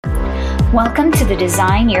Welcome to the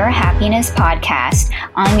Design Your Happiness podcast.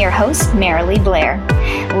 I'm your host, Marilee Blair.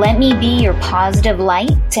 Let me be your positive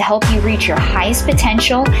light to help you reach your highest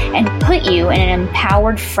potential and put you in an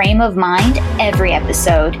empowered frame of mind every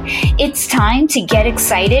episode. It's time to get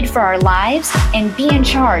excited for our lives and be in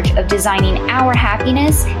charge of designing our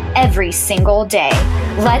happiness every single day.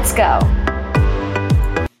 Let's go.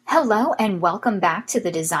 Hello and welcome back to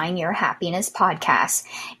the Design Your Happiness podcast.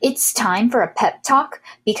 It's time for a pep talk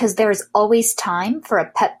because there's always time for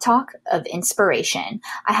a pep talk of inspiration.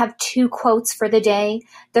 I have two quotes for the day.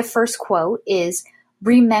 The first quote is,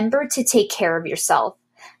 remember to take care of yourself.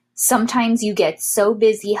 Sometimes you get so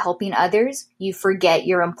busy helping others, you forget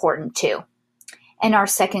you're important too. And our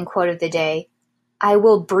second quote of the day, I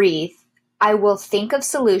will breathe. I will think of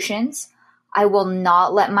solutions. I will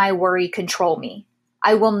not let my worry control me.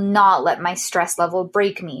 I will not let my stress level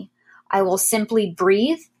break me. I will simply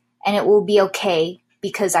breathe and it will be okay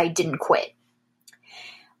because I didn't quit.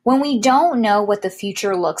 When we don't know what the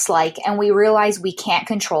future looks like and we realize we can't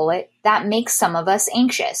control it, that makes some of us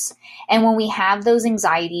anxious. And when we have those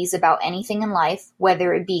anxieties about anything in life,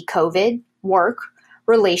 whether it be COVID, work,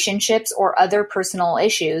 relationships, or other personal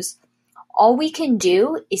issues, all we can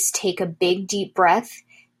do is take a big deep breath,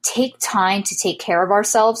 take time to take care of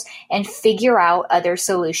ourselves, and figure out other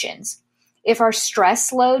solutions. If our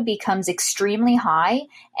stress load becomes extremely high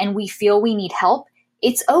and we feel we need help,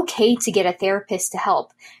 it's okay to get a therapist to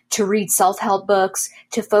help, to read self-help books,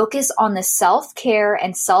 to focus on the self-care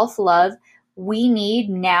and self-love we need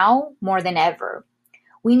now more than ever.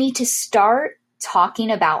 We need to start talking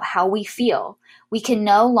about how we feel. We can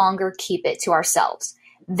no longer keep it to ourselves.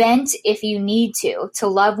 Vent if you need to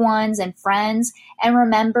loved ones and friends, and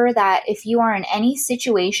remember that if you are in any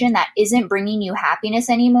situation that isn't bringing you happiness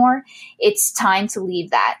anymore, it's time to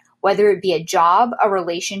leave that, whether it be a job, a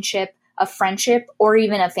relationship, a friendship, or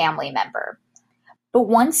even a family member. But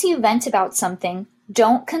once you vent about something,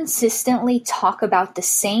 don't consistently talk about the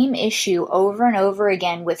same issue over and over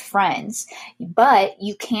again with friends, but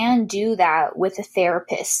you can do that with a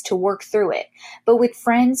therapist to work through it. But with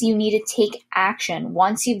friends, you need to take action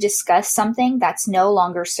once you've discussed something that's no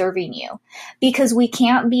longer serving you, because we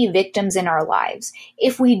can't be victims in our lives.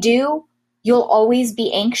 If we do, you'll always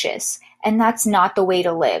be anxious, and that's not the way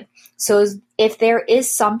to live. So if there is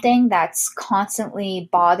something that's constantly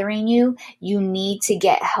bothering you, you need to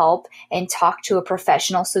get help and talk to a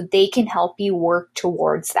professional so they can help you work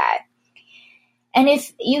towards that. And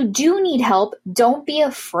if you do need help, don't be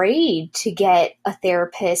afraid to get a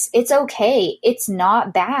therapist. It's okay. It's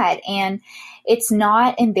not bad and it's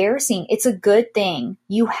not embarrassing. It's a good thing.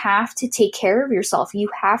 You have to take care of yourself. You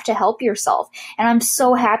have to help yourself. And I'm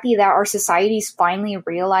so happy that our society is finally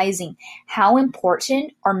realizing how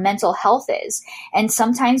important our mental health is. And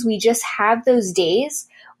sometimes we just have those days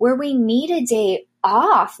where we need a day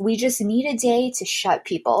off. We just need a day to shut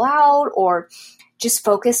people out or just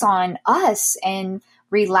focus on us and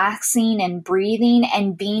relaxing and breathing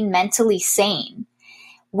and being mentally sane.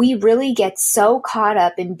 We really get so caught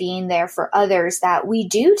up in being there for others that we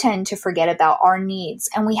do tend to forget about our needs,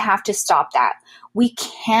 and we have to stop that. We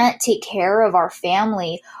can't take care of our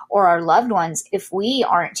family or our loved ones if we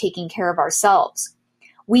aren't taking care of ourselves.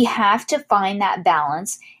 We have to find that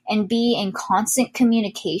balance and be in constant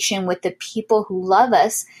communication with the people who love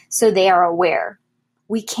us so they are aware.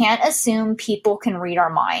 We can't assume people can read our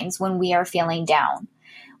minds when we are feeling down.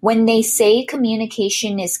 When they say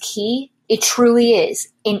communication is key, it truly is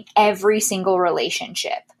in every single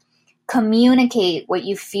relationship. Communicate what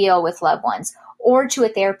you feel with loved ones or to a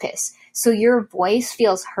therapist so your voice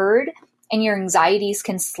feels heard and your anxieties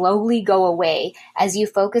can slowly go away as you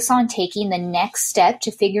focus on taking the next step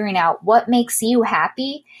to figuring out what makes you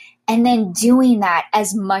happy and then doing that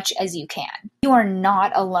as much as you can. You are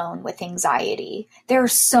not alone with anxiety. There are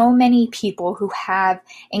so many people who have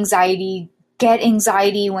anxiety, get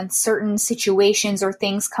anxiety when certain situations or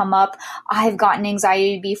things come up. I've gotten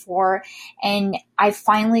anxiety before, and I've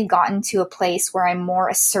finally gotten to a place where I'm more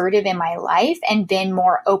assertive in my life and been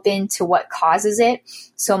more open to what causes it.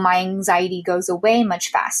 So my anxiety goes away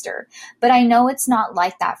much faster. But I know it's not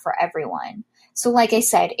like that for everyone. So like I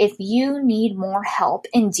said, if you need more help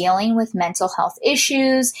in dealing with mental health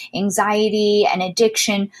issues, anxiety, and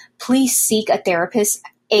addiction, please seek a therapist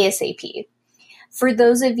ASAP. For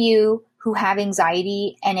those of you who have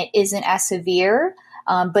anxiety and it isn't as severe,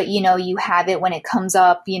 But, you have it when it comes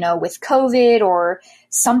up, with COVID or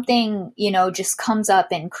something, just comes up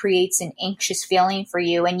and creates an anxious feeling for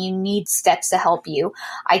you and you need steps to help you.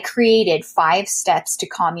 I created 5 steps to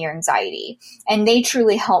calm your anxiety, and they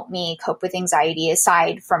truly help me cope with anxiety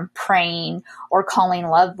aside from praying or calling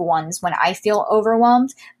loved ones when I feel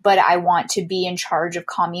overwhelmed, but I want to be in charge of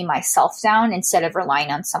calming myself down instead of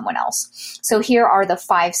relying on someone else. So here are the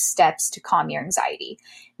 5 steps to calm your anxiety.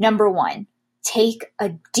 Number 1, take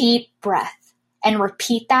a deep breath and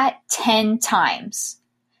repeat that 10 times.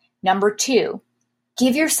 Number 2,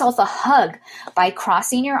 give yourself a hug by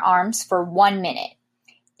crossing your arms for 1 minute.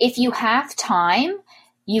 If you have time,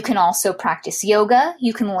 you can also practice yoga,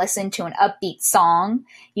 you can listen to an upbeat song,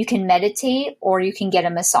 you can meditate, or you can get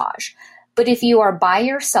a massage. But if you are by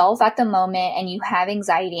yourself at the moment and you have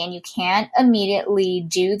anxiety and you can't immediately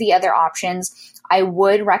do the other options, I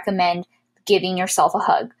would recommend giving yourself a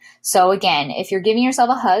hug. So again, if you're giving yourself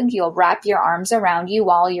a hug, you'll wrap your arms around you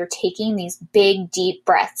while you're taking these big, deep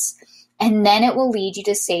breaths. And then it will lead you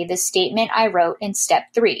to say the statement I wrote in step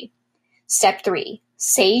 3. Step 3,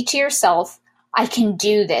 say to yourself, I can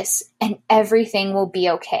do this and everything will be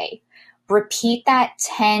okay. Repeat that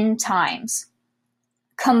 10 times.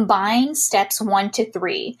 Combine steps 1 to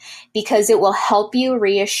 3 because it will help you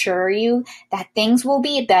reassure you that things will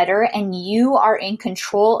be better and you are in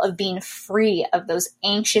control of being free of those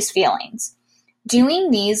anxious feelings.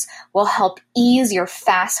 Doing these will help ease your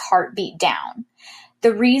fast heartbeat down.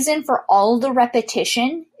 The reason for all the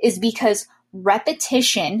repetition is because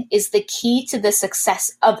repetition is the key to the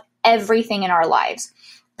success of everything in our lives.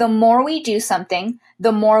 The more we do something,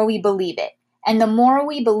 the more we believe it. And the more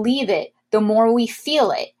we believe it, the more we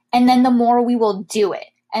feel it, and then the more we will do it,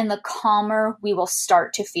 and the calmer we will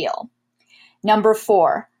start to feel. Number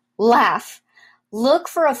 4, laugh. Look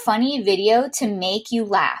for a funny video to make you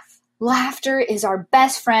laugh. Laughter is our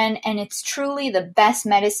best friend, and it's truly the best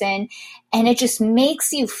medicine, and it just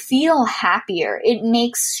makes you feel happier. It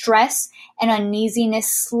makes stress and uneasiness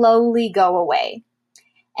slowly go away.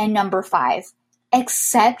 And number 5,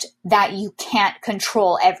 accept that you can't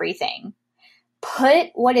control everything. Put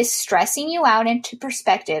what is stressing you out into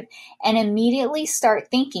perspective and immediately start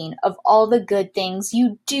thinking of all the good things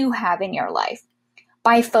you do have in your life.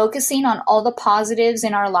 By focusing on all the positives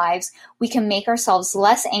in our lives, we can make ourselves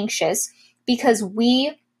less anxious because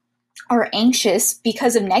we are anxious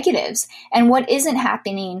because of negatives and what isn't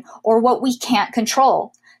happening or what we can't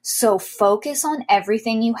control. So focus on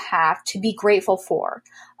everything you have to be grateful for.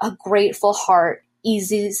 A grateful heart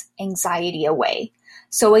eases anxiety away.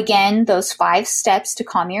 So again, those 5 steps to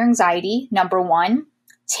calm your anxiety. Number 1,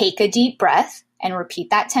 take a deep breath and repeat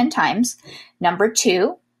that 10 times. Number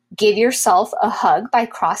 2, give yourself a hug by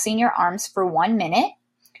crossing your arms for 1 minute.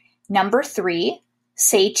 Number 3,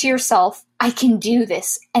 say to yourself, I can do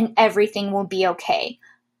this and everything will be okay.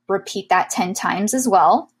 Repeat that 10 times as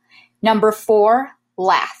well. Number 4,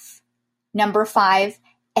 laugh. Number 5,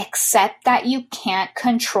 accept that you can't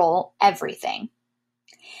control everything.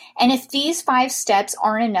 And if these 5 steps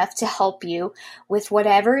aren't enough to help you with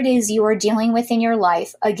whatever it is you are dealing with in your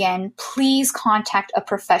life, again, please contact a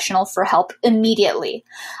professional for help immediately.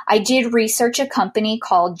 I did research a company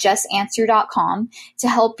called justanswer.com to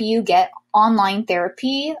help you get online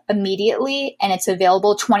therapy immediately, and it's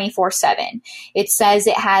available 24/7. It says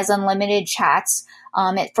it has unlimited chats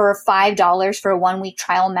for $5 for a 1-week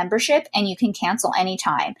trial membership, and you can cancel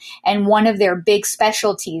anytime. And one of their big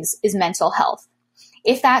specialties is mental health.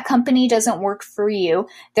 If that company doesn't work for you,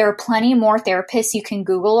 there are plenty more therapists you can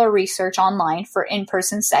Google or research online for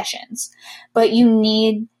in-person sessions. But you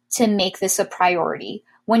need to make this a priority.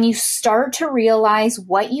 When you start to realize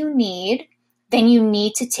what you need, then you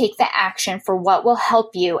need to take the action for what will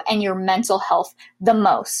help you and your mental health the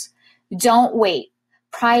most. Don't wait.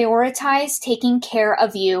 Prioritize taking care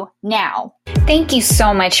of you now. Thank you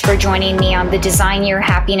so much for joining me on the Design Your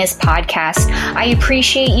Happiness podcast. I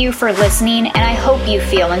appreciate you for listening, and I hope you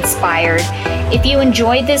feel inspired. If you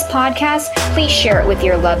enjoyed this podcast, please share it with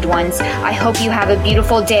your loved ones. I hope you have a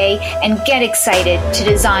beautiful day and get excited to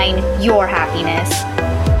design your happiness.